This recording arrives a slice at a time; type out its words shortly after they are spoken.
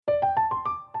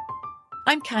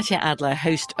I'm Katya Adler,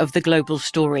 host of The Global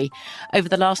Story. Over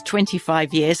the last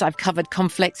 25 years, I've covered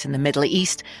conflicts in the Middle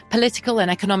East, political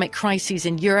and economic crises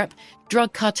in Europe,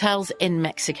 drug cartels in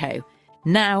Mexico.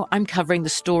 Now I'm covering the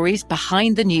stories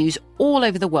behind the news all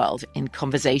over the world in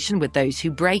conversation with those who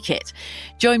break it.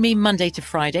 Join me Monday to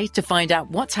Friday to find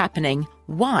out what's happening,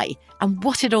 why, and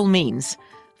what it all means.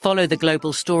 Follow The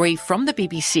Global Story from the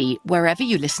BBC wherever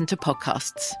you listen to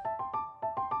podcasts.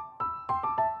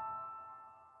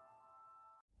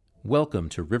 Welcome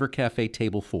to River Cafe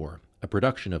Table 4, a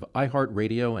production of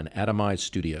iHeartRadio and Atomize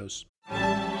Studios.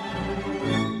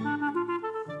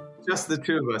 Just the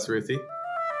two of us, Ruthie.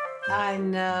 I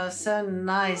know, so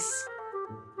nice.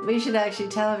 We should actually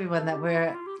tell everyone that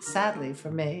we're, sadly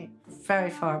for me, very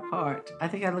far apart. I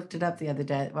think I looked it up the other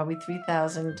day. Are we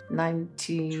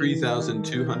 3,019?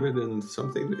 3,200 and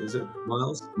something, is it?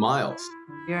 Miles? Miles.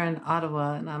 You're in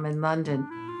Ottawa and I'm in London.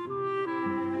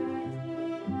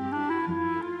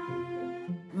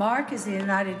 Mark is the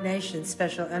United Nations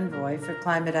Special Envoy for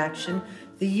Climate Action,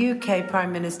 the UK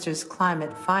Prime Minister's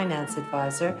Climate Finance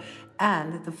Advisor,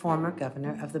 and the former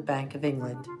Governor of the Bank of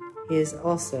England. He is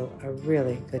also a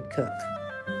really good cook.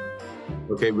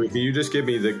 Okay, Ruthie, you just give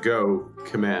me the go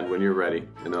command when you're ready,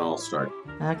 and then I'll start.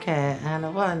 Okay, and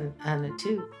a 1, and a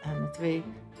 2, and a 3,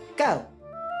 go!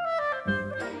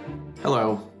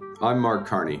 Hello, I'm Mark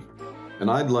Carney, and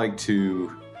I'd like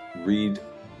to read...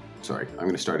 Sorry, I'm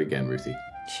going to start again, Ruthie.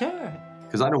 Sure.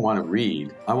 Because I don't want to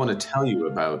read. I want to tell you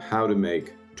about how to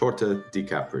make torta di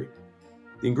Capri.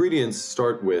 The ingredients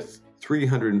start with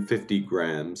 350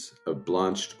 grams of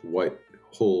blanched white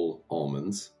whole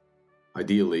almonds.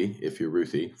 Ideally, if you're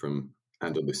Ruthie from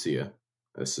Andalusia,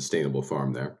 a sustainable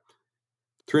farm there.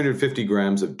 350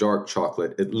 grams of dark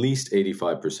chocolate, at least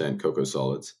 85% cocoa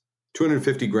solids.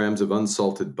 250 grams of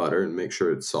unsalted butter, and make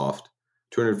sure it's soft.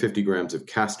 250 grams of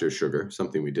castor sugar,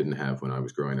 something we didn't have when I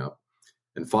was growing up.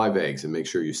 And 5 eggs, and make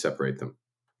sure you separate them.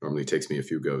 Normally it takes me a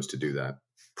few goes to do that.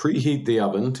 Preheat the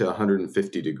oven to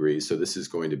 150 degrees, so this is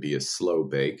going to be a slow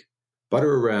bake. Butter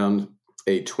around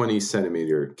a 20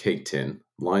 centimeter cake tin.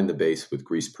 Line the base with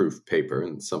grease-proof paper,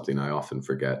 and something I often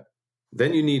forget.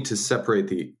 Then you need to separate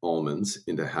the almonds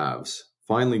into halves.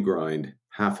 Finely grind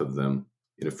half of them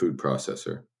in a food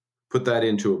processor. Put that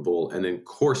into a bowl, and then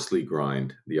coarsely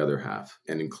grind the other half,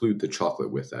 and include the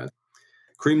chocolate with that.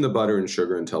 Cream the butter and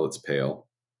sugar until it's pale.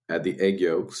 Add the egg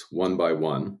yolks one by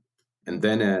one, and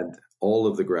then add all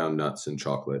of the ground nuts and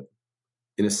chocolate.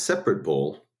 In a separate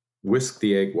bowl, whisk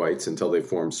the egg whites until they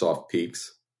form soft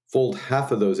peaks. Fold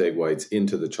half of those egg whites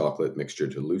into the chocolate mixture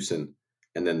to loosen,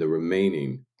 and then the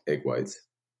remaining egg whites.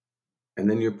 And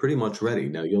then you're pretty much ready.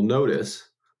 Now you'll notice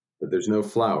that there's no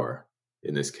flour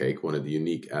in this cake, one of the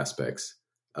unique aspects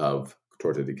of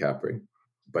torta di Capri,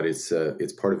 but it's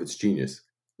part of its genius.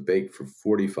 Bake for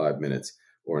 45 minutes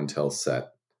or until set.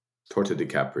 Torta di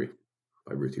Capri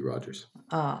by Ruthie Rogers.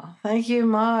 Oh, thank you,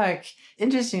 Mark.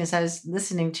 Interesting, as I was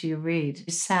listening to you read,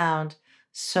 you sound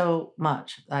so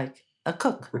much like a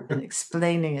cook and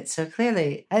explaining it so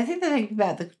clearly. I think the thing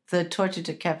about the torta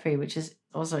di Capri, which is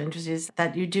also interesting, is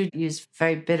that you do use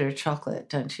very bitter chocolate,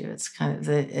 don't you? It's kind of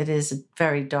it is a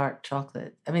very dark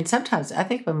chocolate. I mean, sometimes I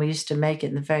think when we used to make it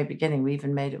in the very beginning, we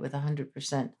even made it with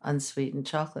 100% unsweetened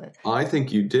chocolate. I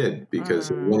think you did, because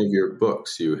in one of your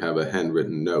books you have a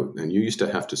handwritten note, and you used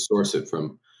to have to source it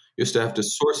from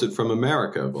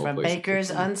America, of all from places. Baker's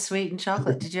unsweetened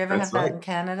chocolate. Did you ever have that in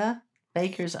Canada?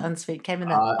 Baker's unsweet came in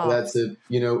that box. That's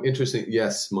interesting.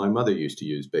 Yes, my mother used to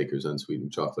use Baker's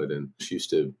unsweetened chocolate, and she used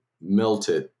to melt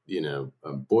it,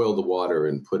 boil the water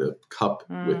and put a cup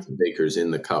with the Baker's in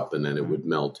the cup, and then it would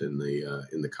melt in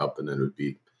the cup, and then it would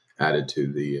be added to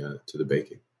the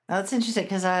baking. That's interesting,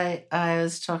 because I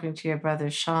was talking to your brother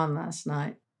Sean last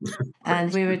night,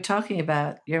 and we were talking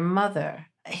about your mother.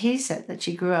 He said that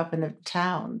she grew up in a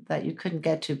town that you couldn't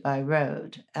get to by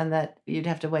road, and that you'd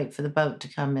have to wait for the boat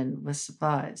to come in with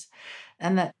supplies,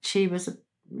 and that she was a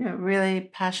really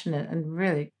passionate and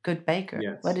really good baker.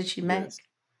 Yes. What did she make? Yes.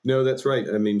 No, that's right.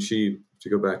 I mean, to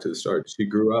go back to the start, she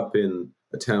grew up in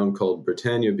a town called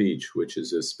Britannia Beach, which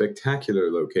is a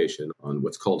spectacular location on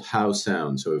what's called Howe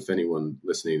Sound. So if anyone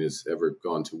listening has ever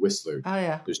gone to Whistler,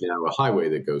 there's now a highway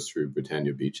that goes through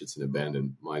Britannia Beach. It's an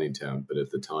abandoned mining town, but at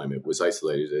the time it was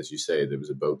isolated. As you say, there was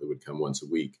a boat that would come once a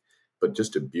week, but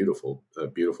just a beautiful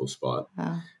spot.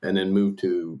 Wow. And then moved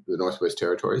to the Northwest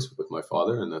Territories with my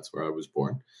father, and that's where I was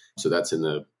born. So that's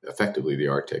in effectively the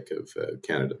Arctic of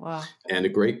Canada. Wow. And a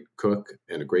great cook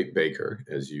and a great baker,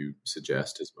 as you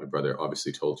suggest, as my brother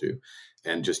obviously told you,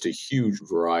 and just a huge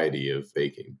variety of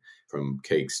baking, from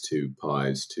cakes to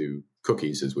pies to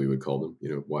cookies, as we would call them,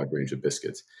 wide range of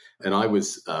biscuits. And I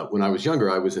was, when I was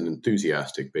younger, I was an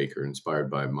enthusiastic baker inspired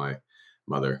by my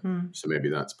mother. So maybe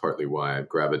that's partly why I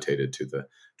gravitated to the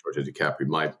Torta di Capri.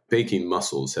 My baking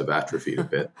muscles have atrophied a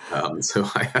bit, so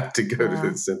I had to go to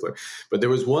the simpler. But there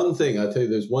was one thing, I'll tell you,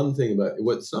 there's one thing about it.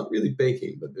 It's not really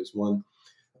baking, but there's one.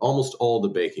 Almost all the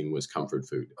baking was comfort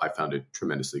food. I found it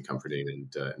tremendously comforting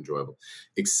and enjoyable,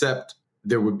 except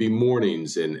there would be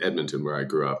mornings in Edmonton where I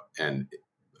grew up, and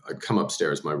I'd come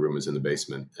upstairs. My room was in the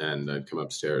basement, and I'd come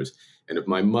upstairs, and if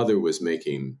my mother was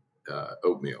making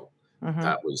oatmeal,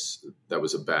 that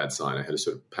was a bad sign. I had a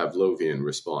sort of Pavlovian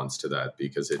response to that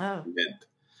because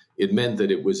it meant that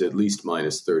it was at least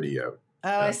minus 30 out.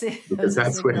 I see. Because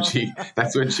that's when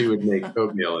she would make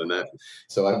oatmeal, and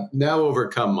so I've now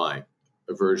overcome my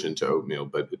aversion to oatmeal,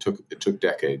 but it took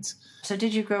decades. So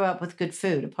did you grow up with good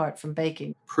food apart from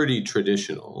baking? Pretty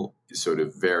traditional sort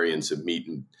of variants of meat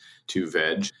and to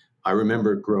veg. I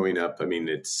remember growing up, I mean,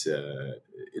 it's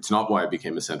not why I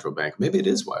became a central banker. Maybe it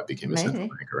is why I became a central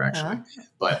banker, actually.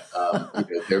 But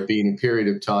there being a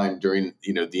period of time during,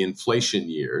 the inflation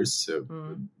years, so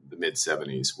the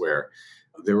mid-'70s, where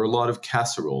there were a lot of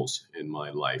casseroles in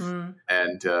my life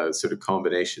and sort of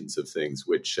combinations of things,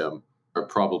 which are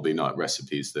probably not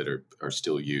recipes that are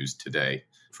still used today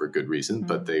for good reason,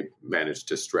 but they managed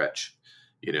to stretch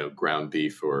ground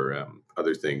beef or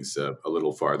other things a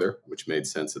little farther, which made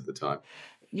sense at the time.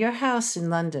 Your house in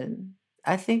London,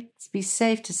 I think it'd be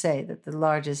safe to say that the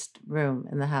largest room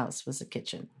in the house was a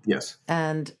kitchen. Yes.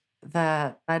 And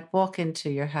that I'd walk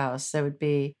into your house, there would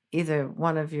be either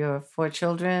one of your 4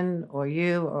 children or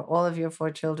you or all of your 4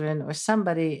 children or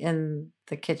somebody in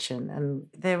the kitchen. And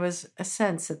there was a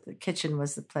sense that the kitchen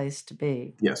was the place to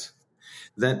be. Yes.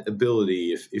 That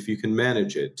ability, if you can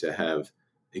manage it, to have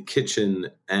a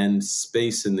kitchen and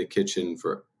space in the kitchen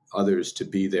for others to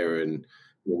be there, and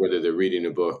whether they're reading a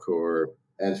book or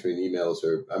answering emails.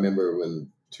 Or I remember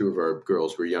when 2 of our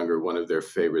girls were younger, one of their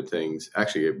favorite things,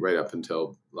 actually right up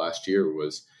until last year,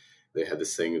 was they had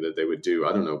this thing that they would do.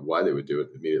 I don't know why they would do it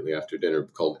immediately after dinner,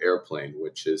 called airplane,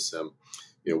 which is,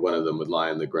 one of them would lie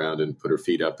on the ground and put her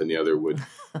feet up, and the other would,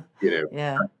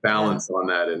 balance on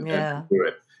that and do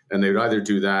it. And they would either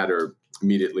do that or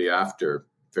immediately after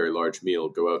very large meal,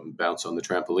 go out and bounce on the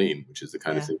trampoline, which is the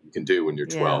kind of thing you can do when you're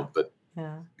 12, but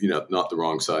not the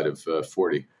wrong side of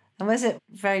 40. And was it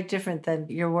very different than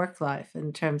your work life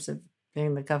in terms of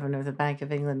being the governor of the Bank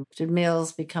of England? Did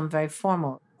meals become very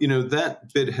formal?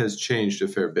 That bit has changed a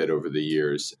fair bit over the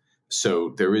years.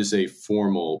 So there is a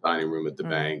formal dining room at the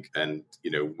bank, and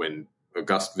when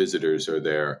august visitors are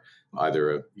there,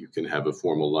 either you can have a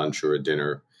formal lunch or a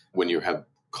dinner. When you have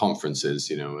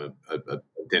conferences, a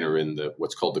dinner in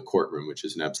what's called the courtroom, which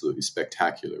is an absolutely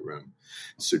spectacular room,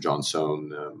 Sir John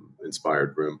Soane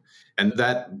inspired room. And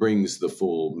that brings the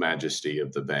full majesty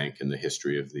of the bank and the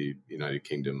history of the United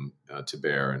Kingdom to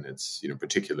bear. And it's,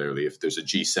 particularly if there's a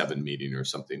G7 meeting or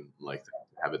something like that,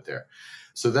 have it there.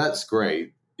 So that's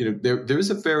great. There is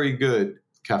a very good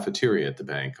cafeteria at the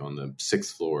bank on the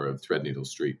 6th floor of Threadneedle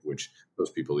Street, which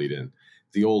most people eat in.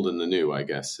 The old and the new, I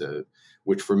guess,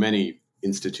 which for many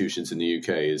institutions in the UK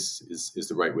is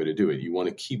the right way to do it. You want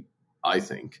to keep, I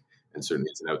think, and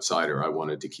certainly as an outsider, I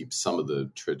wanted to keep some of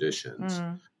the traditions,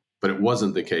 but it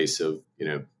wasn't the case of,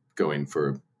 going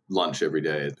for lunch every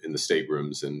day in the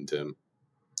staterooms and,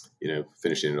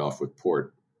 finishing it off with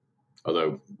port.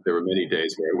 Although there were many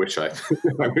days where I wish I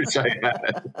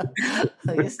had.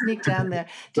 So you sneak down there.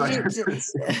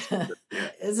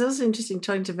 It's also interesting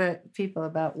talking to people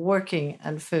about working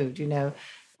and food,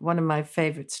 One of my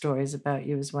favorite stories about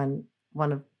you is when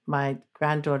one of my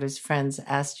granddaughter's friends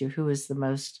asked you who was the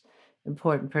most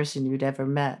important person you'd ever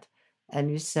met.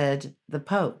 And you said the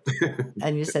Pope.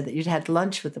 And you said that you'd had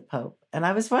lunch with the Pope. And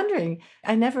I was wondering,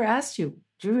 I never asked you,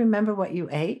 do you remember what you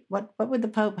ate? What would the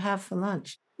Pope have for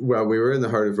lunch? Well, we were in the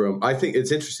heart of Rome. I think it's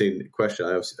an interesting question.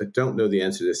 I don't know the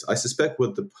answer to this. I suspect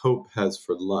what the Pope has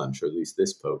for lunch, or at least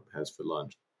this Pope has for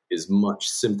lunch, is much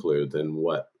simpler than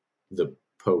what the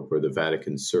Pope or the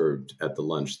Vatican served at the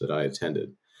lunch that I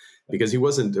attended, because he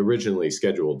wasn't originally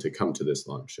scheduled to come to this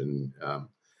lunch. And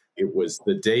it was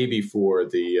the day before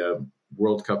the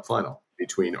World Cup final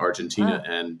between Argentina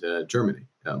and Germany.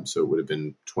 So it would have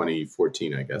been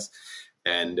 2014, I guess.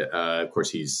 And of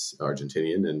course, he's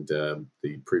Argentinian, and the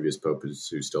previous Pope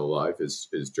who's still alive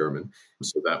is German.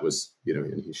 So that was,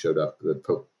 and he showed up, the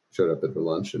Pope showed up at the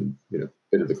lunch and,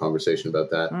 bit of the conversation about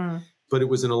that. But it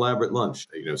was an elaborate lunch,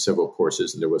 several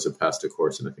courses, and there was a pasta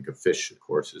course and I think a fish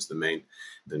course is the main,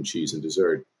 then cheese and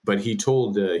dessert. But he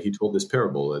told this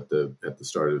parable at the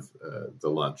start of the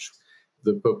lunch.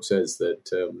 The Pope says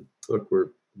that, look,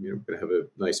 We're going to have a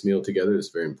nice meal together. It's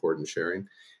very important, sharing.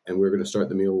 And we're going to start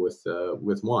the meal with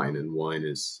wine. And wine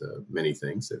is many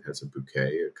things. It has a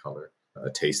bouquet, a color, a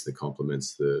taste that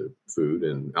complements the food,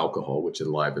 and alcohol, which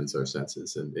enlivens our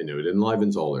senses. And it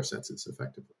enlivens all our senses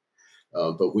effectively.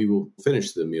 But we will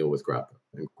finish the meal with grappa.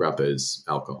 And grappa is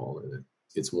alcohol, and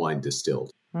it's wine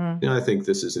distilled. I think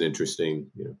this is an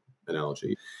interesting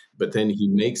analogy. But then he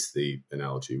makes the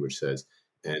analogy which says,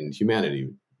 and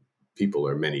humanity, people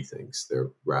are many things. They're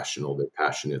rational, they're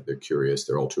passionate, they're curious,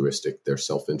 they're altruistic, they're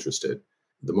self-interested.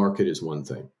 The market is one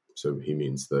thing. So he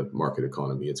means the market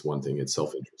economy. It's one thing, it's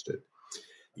self-interested.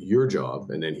 Your job,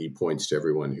 and then he points to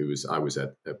everyone I was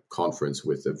at a conference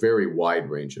with a very wide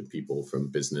range of people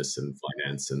from business and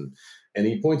finance, and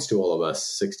he points to all of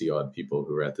us 60 odd people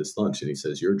who are at this lunch, and he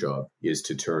says, your job is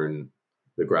to turn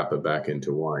the grappa back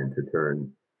into wine, to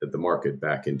turn the market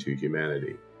back into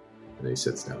humanity. And he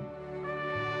sits down.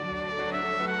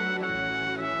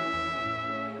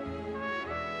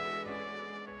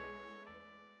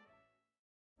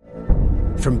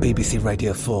 From BBC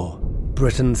Radio 4,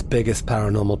 Britain's biggest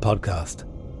paranormal podcast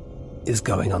is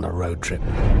going on a road trip.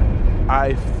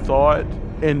 I thought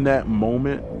in that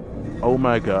moment, oh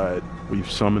my God, we've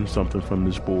summoned something from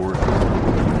this board.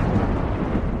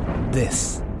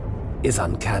 This is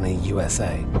Uncanny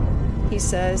USA. He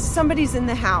says, somebody's in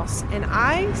the house, and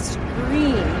I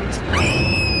screamed.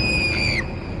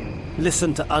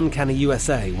 Listen to Uncanny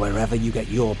USA wherever you get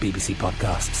your BBC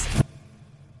podcasts,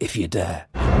 if you dare.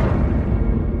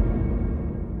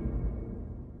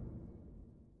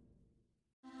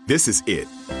 This is it.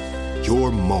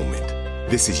 Your moment.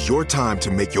 This is your time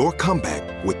to make your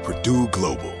comeback with Purdue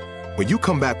Global. When you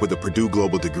come back with a Purdue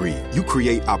Global degree, you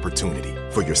create opportunity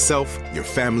for yourself, your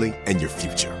family, and your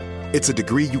future. It's a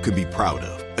degree you can be proud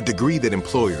of, a degree that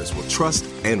employers will trust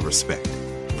and respect.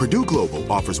 Purdue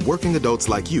Global offers working adults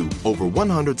like you over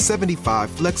 175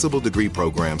 flexible degree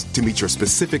programs to meet your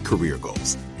specific career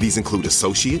goals. These include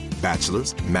associate,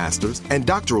 bachelor's, master's, and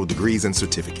doctoral degrees and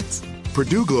certificates.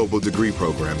 Purdue Global degree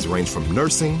programs range from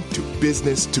nursing to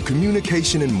business to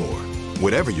communication and more.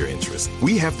 Whatever your interest,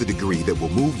 we have the degree that will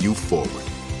move you forward.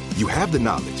 You have the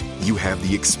knowledge, you have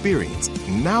the experience.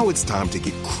 Now it's time to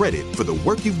get credit for the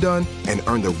work you've done and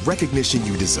earn the recognition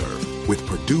you deserve with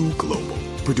Purdue Global,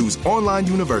 Purdue's online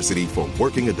university for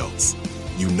working adults.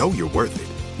 You know you're worth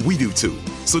it. We do too.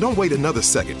 So don't wait another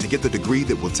second to get the degree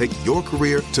that will take your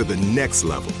career to the next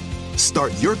level.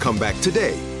 Start your comeback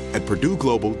today at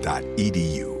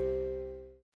purdueglobal.edu.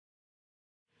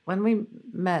 When we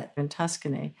met in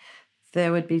Tuscany,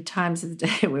 there would be times of the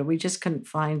day where we just couldn't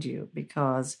find you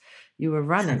because you were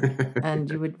running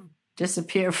and you would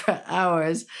disappear for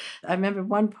hours. I remember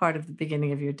one part of the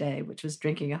beginning of your day, which was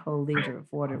drinking a whole liter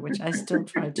of water, which I still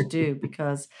tried to do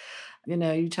because,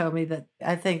 you told me that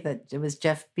I think that it was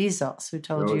Jeff Bezos who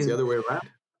told you. No, it's the other way around.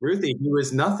 Ruthie, he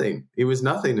was nothing. He was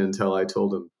nothing until I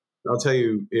told him. I'll tell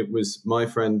you, it was my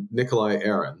friend Nikolai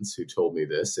Ahrens who told me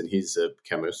this, and he's a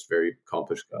chemist, very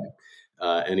accomplished guy.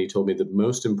 And he told me the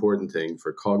most important thing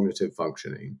for cognitive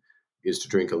functioning is to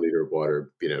drink a liter of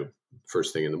water,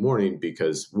 first thing in the morning,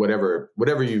 because whatever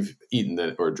you've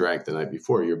eaten or drank the night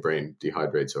before, your brain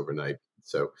dehydrates overnight.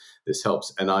 So this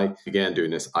helps. And I began doing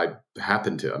this. I'm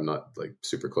not like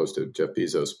super close to Jeff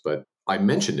Bezos, but I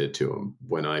mentioned it to him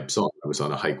when I saw him. I was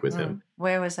on a hike with him.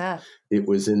 Where was that? It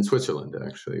was in Switzerland,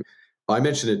 actually. I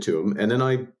mentioned it to him, and then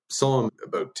I saw him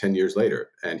about 10 years later,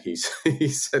 and he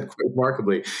said quite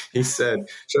remarkably,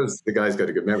 shows the guy's got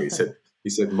a good memory. He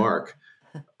said, Mark,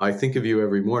 I think of you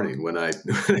every morning when I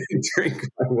drink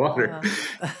my water,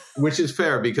 which is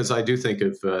fair because I do think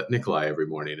of Nikolai every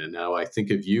morning. And now I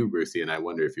think of you, Ruthie, and I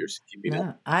wonder if you're keeping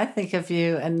up. I think of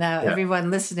you. And now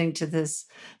everyone listening to this,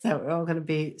 that we're all going to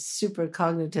be super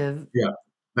cognitive. Yeah,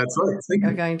 that's right.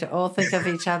 We're going to all think of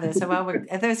each other. So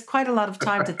there's quite a lot of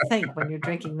time to think when you're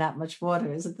drinking that much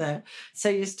water, isn't there? So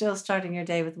you're still starting your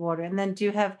day with water. And then do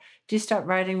you start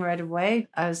writing right away?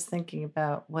 I was thinking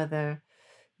about whether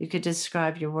you could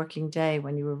describe your working day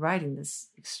when you were writing this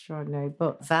extraordinary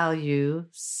book,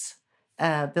 Values,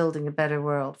 Building a Better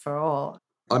World for All.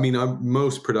 I mean, I'm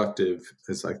most productive,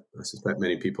 as I suspect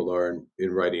many people are,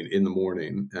 in writing in the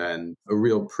morning, and a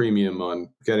real premium on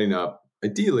getting up,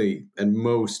 ideally, and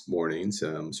most mornings,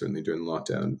 certainly during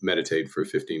lockdown, meditate for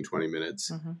 15, 20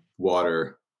 minutes,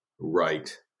 water,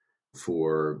 write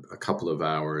for a couple of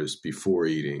hours before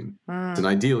eating. And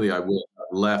ideally, I would have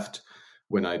left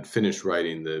when I'd finished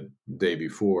writing the day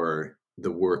before, the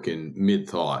work in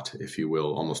mid-thought, if you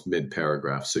will, almost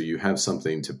mid-paragraph. So you have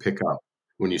something to pick up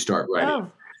when you start writing.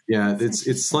 Oh, yeah,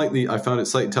 it's slightly, I found it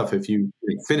slightly tough if you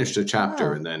finished a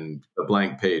chapter and then a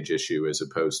blank page issue as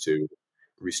opposed to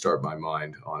restart my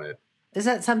mind on it. Is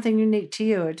that something unique to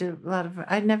you, or do a lot of?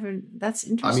 That's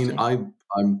interesting. I mean,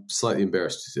 I'm slightly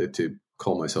embarrassed to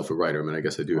call myself a writer. I mean, I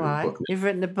guess I do have a book now. You've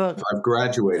written a book. I've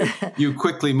graduated. You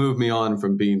quickly moved me on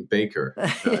from being baker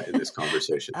in this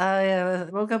conversation. Oh, yeah.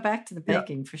 We'll go back to the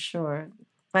baking for sure.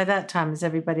 By that time, is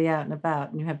everybody out and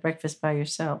about and you have breakfast by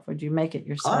yourself, or do you make it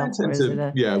yourself? I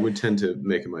would tend to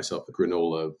make it myself. A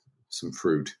granola, some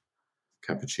fruit,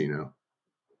 cappuccino.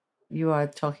 You are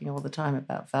talking all the time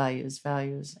about values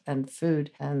and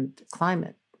food and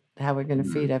climate, how we're going to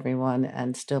feed everyone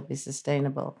and still be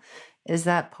sustainable. Is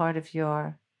that part of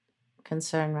your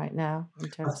concern right now in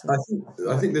terms of?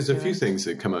 I think there's a few things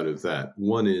that come out of that.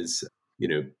 One is,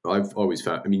 I've always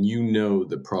found,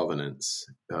 the provenance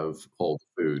of all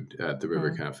the food at the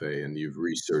River Cafe, and you've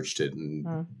researched it and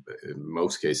in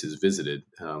most cases visited,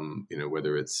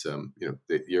 whether it's,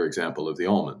 your example of the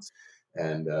almonds.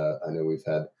 And I know we've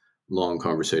had long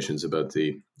conversations about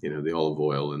the olive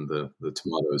oil and the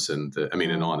tomatoes and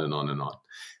and on and on and on.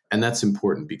 And that's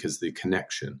important because the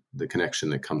connection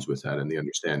that comes with that and the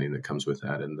understanding that comes with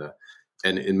that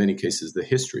and in many cases, the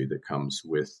history that comes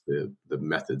with the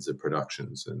methods of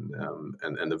productions and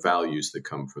the values that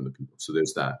come from the people. So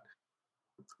there's that.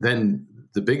 Then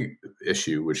the big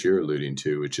issue, which you're alluding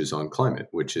to, which is on climate,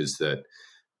 which is that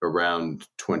around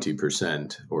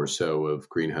 20% or so of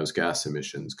greenhouse gas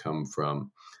emissions come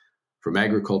from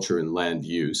agriculture and land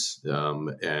use,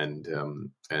 and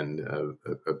a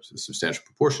substantial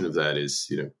proportion of that is,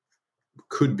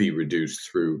 could be reduced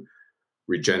through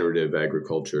regenerative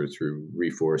agriculture, through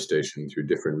reforestation, through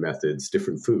different methods,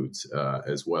 different foods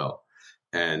as well.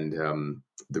 And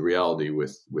the reality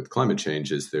with climate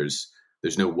change is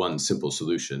there's no one simple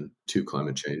solution to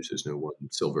climate change. There's no one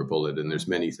silver bullet, and there's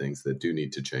many things that do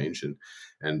need to change.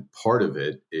 And part of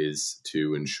it is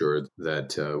to ensure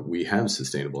that we have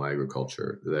sustainable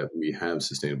agriculture, that we have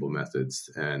sustainable methods,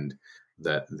 and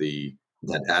that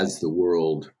as the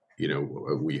world,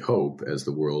 we hope as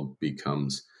the world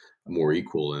becomes more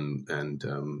equal and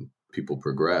people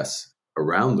progress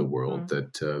around the world,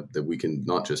 that we can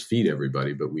not just feed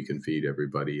everybody, but we can feed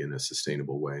everybody in a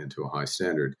sustainable way and to a high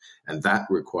standard. And that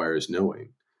requires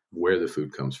knowing where the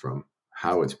food comes from,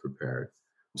 how it's prepared,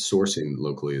 sourcing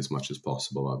locally as much as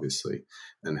possible, obviously,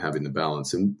 and having the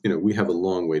balance. And, we have a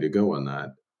long way to go on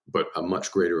that, but a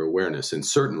much greater awareness. And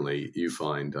certainly you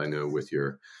find, I know with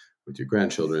your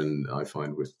grandchildren, I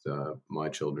find with my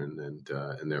children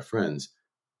and their friends,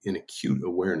 an acute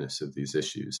awareness of these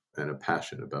issues and a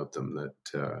passion about them that,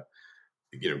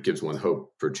 gives one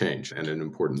hope for change and an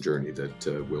important journey that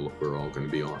we're all going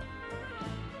to be on.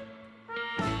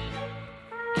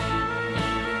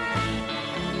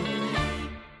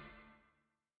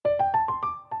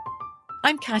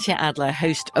 I'm Katya Adler,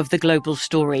 host of The Global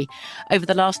Story. Over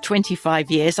the last 25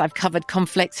 years, I've covered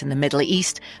conflicts in the Middle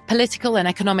East, political and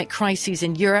economic crises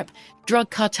in Europe,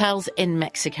 drug cartels in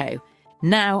Mexico.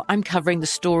 Now I'm covering the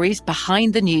stories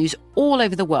behind the news all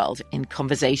over the world in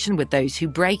conversation with those who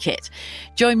break it.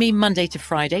 Join me Monday to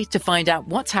Friday to find out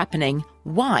what's happening,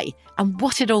 why, and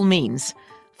what it all means.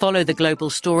 Follow The Global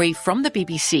Story from the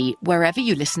BBC wherever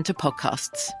you listen to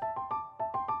podcasts.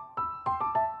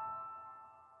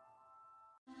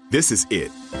 This is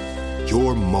it.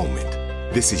 Your moment.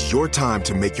 This is your time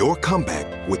to make your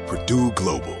comeback with Purdue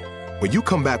Global. When you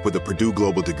come back with a Purdue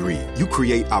Global degree, you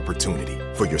create opportunity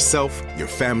for yourself, your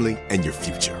family, and your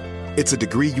future. It's a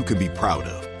degree you can be proud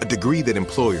of, a degree that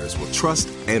employers will trust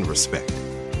and respect.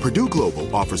 Purdue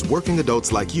Global offers working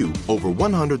adults like you over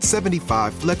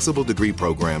 175 flexible degree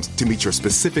programs to meet your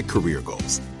specific career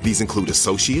goals. These include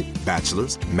associate,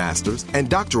 bachelor's, master's, and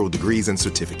doctoral degrees and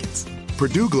certificates.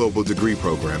 Purdue Global degree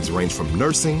programs range from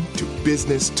nursing to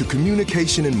business to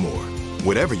communication and more.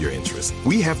 Whatever your interest,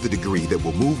 we have the degree that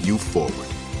will move you forward.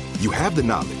 You have the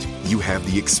knowledge, you have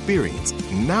the experience.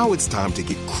 Now it's time to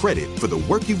get credit for the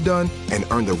work you've done and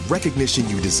earn the recognition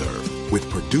you deserve with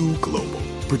Purdue Global,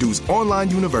 Purdue's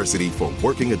online university for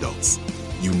working adults.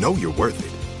 You know you're worth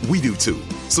it. We do too.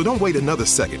 So don't wait another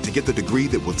second to get the degree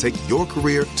that will take your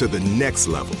career to the next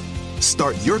level.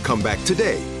 Start your comeback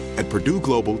today at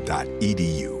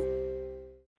purdueglobal.edu.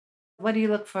 What do you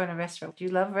look for in a restaurant? Do you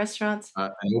love restaurants?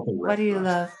 What do you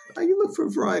love? I look for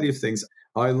a variety of things.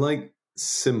 I like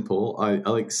simple. I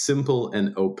like simple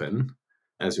and open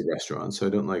as a restaurant. So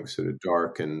I don't like sort of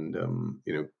dark and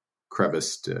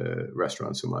creviced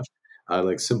restaurants so much. I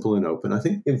like simple and open. I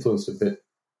think influenced a bit.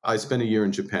 I spent a year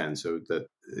in Japan, so that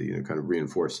kind of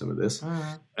reinforced some of this.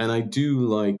 And I do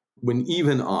like when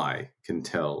even I can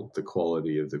tell the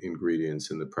quality of the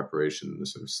ingredients and the preparation, the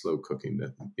sort of slow cooking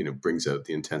that, brings out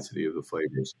the intensity of the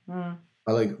flavors.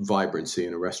 I like vibrancy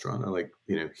in a restaurant. I like,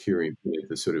 hearing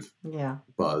the sort of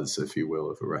buzz, if you will,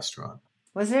 of a restaurant.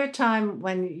 Was there a time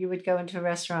when you would go into a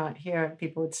restaurant here and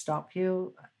people would stop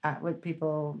you? Would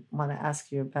people want to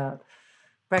ask you about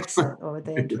Brexit, or would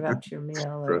they interrupt your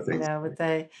meal? Or, would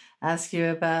they ask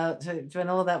you about, when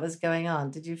all that was going on,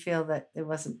 did you feel that it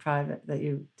wasn't private,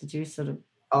 did you sort of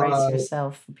brace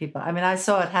yourself for people? I mean, I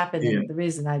saw it happen. And the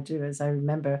reason I do is I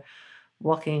remember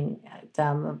walking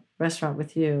down the restaurant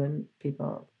with you, and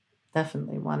people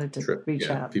definitely wanted to reach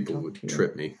out. People would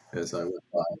trip me as I went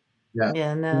by.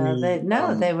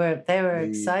 They were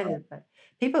excited. But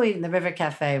people eating the River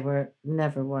Cafe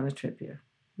never want to trip you.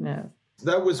 No.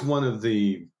 That was one of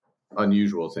the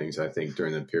unusual things, I think,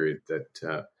 during the period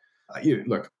that,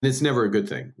 look, it's never a good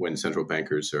thing when central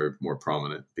bankers are more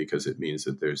prominent, because it means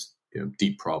that there's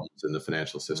deep problems in the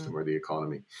financial system or the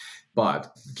economy.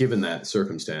 But given that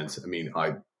circumstance, I mean,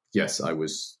 I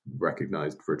was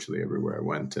recognized virtually everywhere I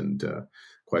went, and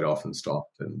quite often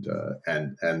stopped, and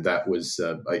that was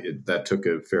that took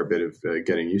a fair bit of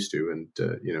getting used to, and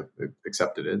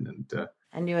accepted it,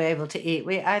 and you were able to eat.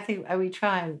 I think we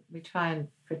try and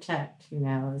protect,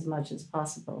 as much as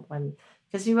possible,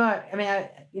 because you are. I mean,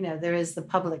 there is the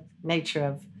public nature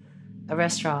of a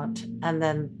restaurant, and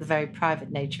then the very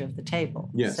private nature of the table.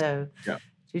 Yes. So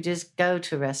you just go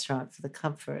to a restaurant for the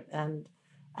comfort and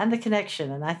the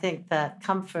connection, and I think that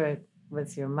comfort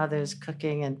with your mother's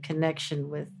cooking and connection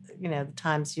with, the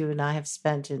times you and I have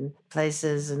spent in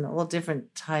places and all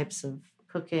different types of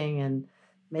cooking and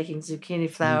making zucchini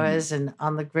flowers and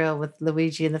on the grill with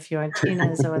Luigi and the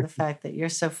Fiorentinas, or the fact that you're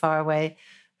so far away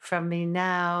from me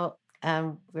now,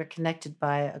 and we're connected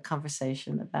by a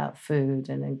conversation about food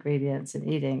and ingredients and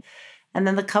eating. And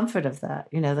then the comfort of that,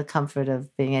 the comfort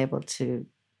of being able to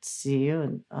see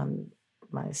you on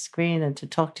my screen and to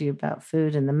talk to you about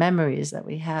food and the memories that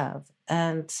we have.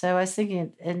 And so I was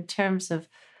thinking, in terms of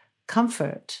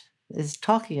comfort is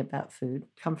talking about food,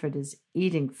 comfort is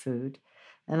eating food.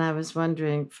 And I was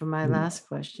wondering, for my last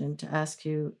question, to ask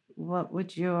you, what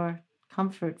would your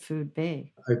comfort food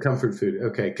be? A comfort food.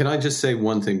 Okay. Can I just say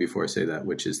one thing before I say that,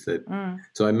 which is that,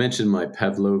 so I mentioned my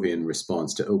Pavlovian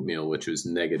response to oatmeal, which was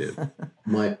negative.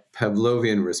 My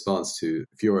Pavlovian response to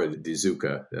fiore di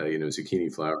zucca,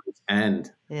 zucchini flowers, and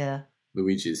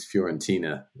Luigi's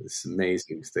Fiorentina, this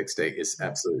amazing thick steak, is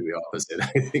absolutely the opposite. I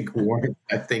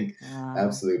think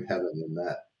absolute heaven in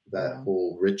that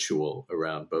whole ritual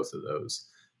around both of those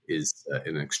is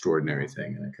an extraordinary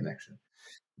thing and a connection.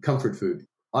 Comfort food.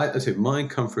 I'd say my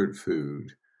comfort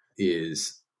food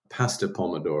is pasta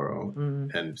pomodoro,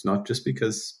 and it's not just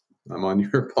because I'm on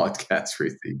your podcast,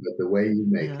 Ruthie, but the way you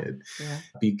make it,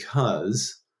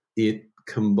 because it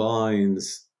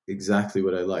combines exactly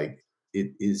what I like.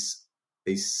 It is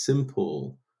a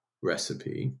simple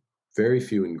recipe, very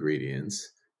few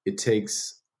ingredients. It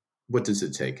takes, what does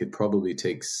it take? It probably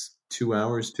takes 2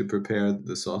 hours to prepare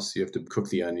the sauce. You have to cook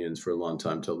the onions for a long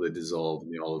time till they dissolve in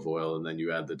the olive oil, and then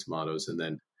you add the tomatoes, and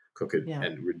then cook it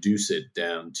and reduce it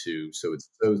down to so it's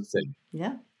so thin.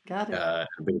 Yeah, got it. A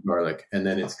bit of garlic, and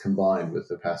then it's combined with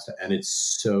the pasta, and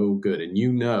it's so good. And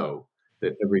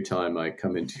that every time I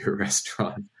come into your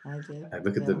restaurant, I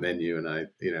look at the menu, and I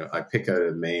pick out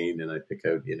a main, and I pick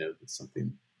out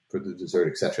something for the dessert,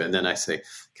 etc. And then I say,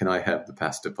 "Can I have the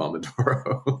pasta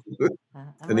pomodoro?"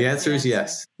 And the answer is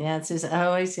yes. The answer is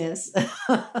always yes.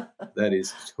 That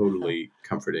is totally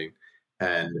comforting.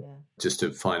 And just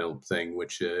a final thing,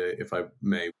 which, if I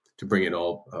may, to bring it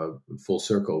all full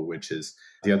circle, which is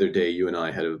the other day you and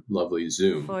I had a lovely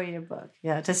Zoom. For your book.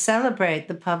 Yeah, to celebrate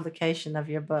the publication of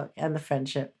your book and the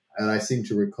friendship. And I seem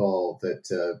to recall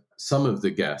that some of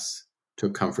the guests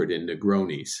took comfort in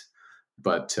Negronis,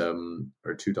 but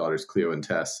our two daughters, Cleo and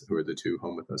Tess, who are the two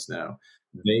home with us now,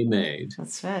 they made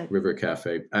River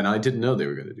Cafe, and I didn't know they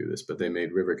were going to do this, but they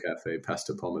made River Cafe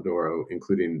pasta pomodoro,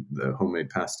 including the homemade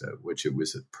pasta, which it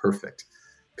was a perfect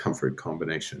comfort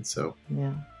combination. So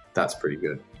that's pretty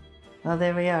good. Well,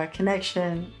 there we are.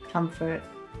 Connection, comfort,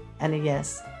 and a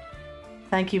yes.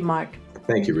 Thank you, Mark.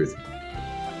 Thank you, Ruth.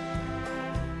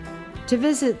 To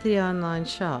visit the online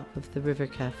shop of the River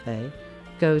Cafe,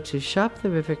 go to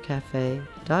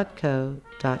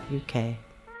shoptherivercafe.co.uk.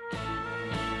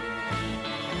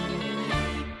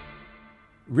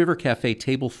 River Cafe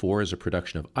Table 4 is a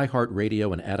production of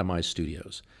iHeartRadio and Atomize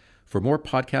Studios. For more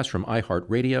podcasts from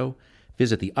iHeartRadio,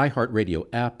 visit the iHeartRadio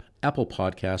app, Apple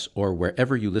Podcasts, or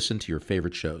wherever you listen to your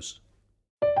favorite shows.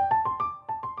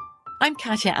 I'm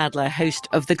Katya Adler, host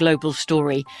of The Global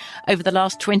Story. Over the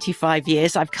last 25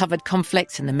 years, I've covered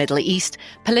conflicts in the Middle East,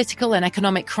 political and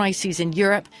economic crises in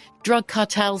Europe, drug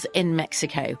cartels in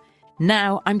Mexico.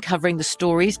 Now I'm covering the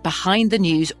stories behind the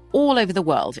news all over the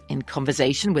world in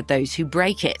conversation with those who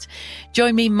break it.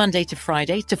 Join me Monday to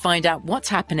Friday to find out what's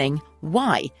happening,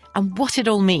 why, and what it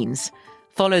all means.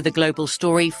 Follow The Global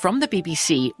Story from the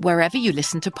BBC wherever you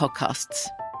listen to podcasts.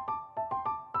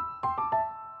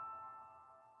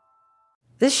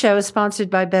 This show is sponsored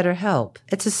by BetterHelp.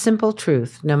 It's a simple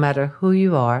truth. No matter who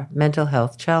you are, mental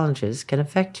health challenges can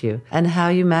affect you, and how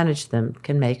you manage them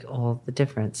can make all the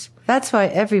difference. That's why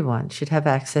everyone should have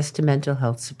access to mental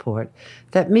health support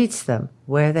that meets them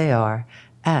where they are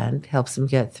and helps them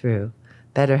get through.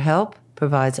 BetterHelp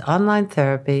provides online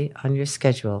therapy on your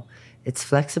schedule. It's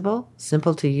flexible,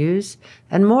 simple to use,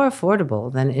 and more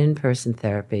affordable than in-person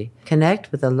therapy.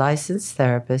 Connect with a licensed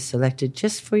therapist selected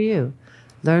just for you.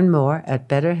 Learn more at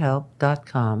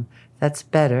betterhelp.com. That's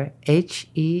better,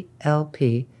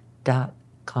 HELP.com.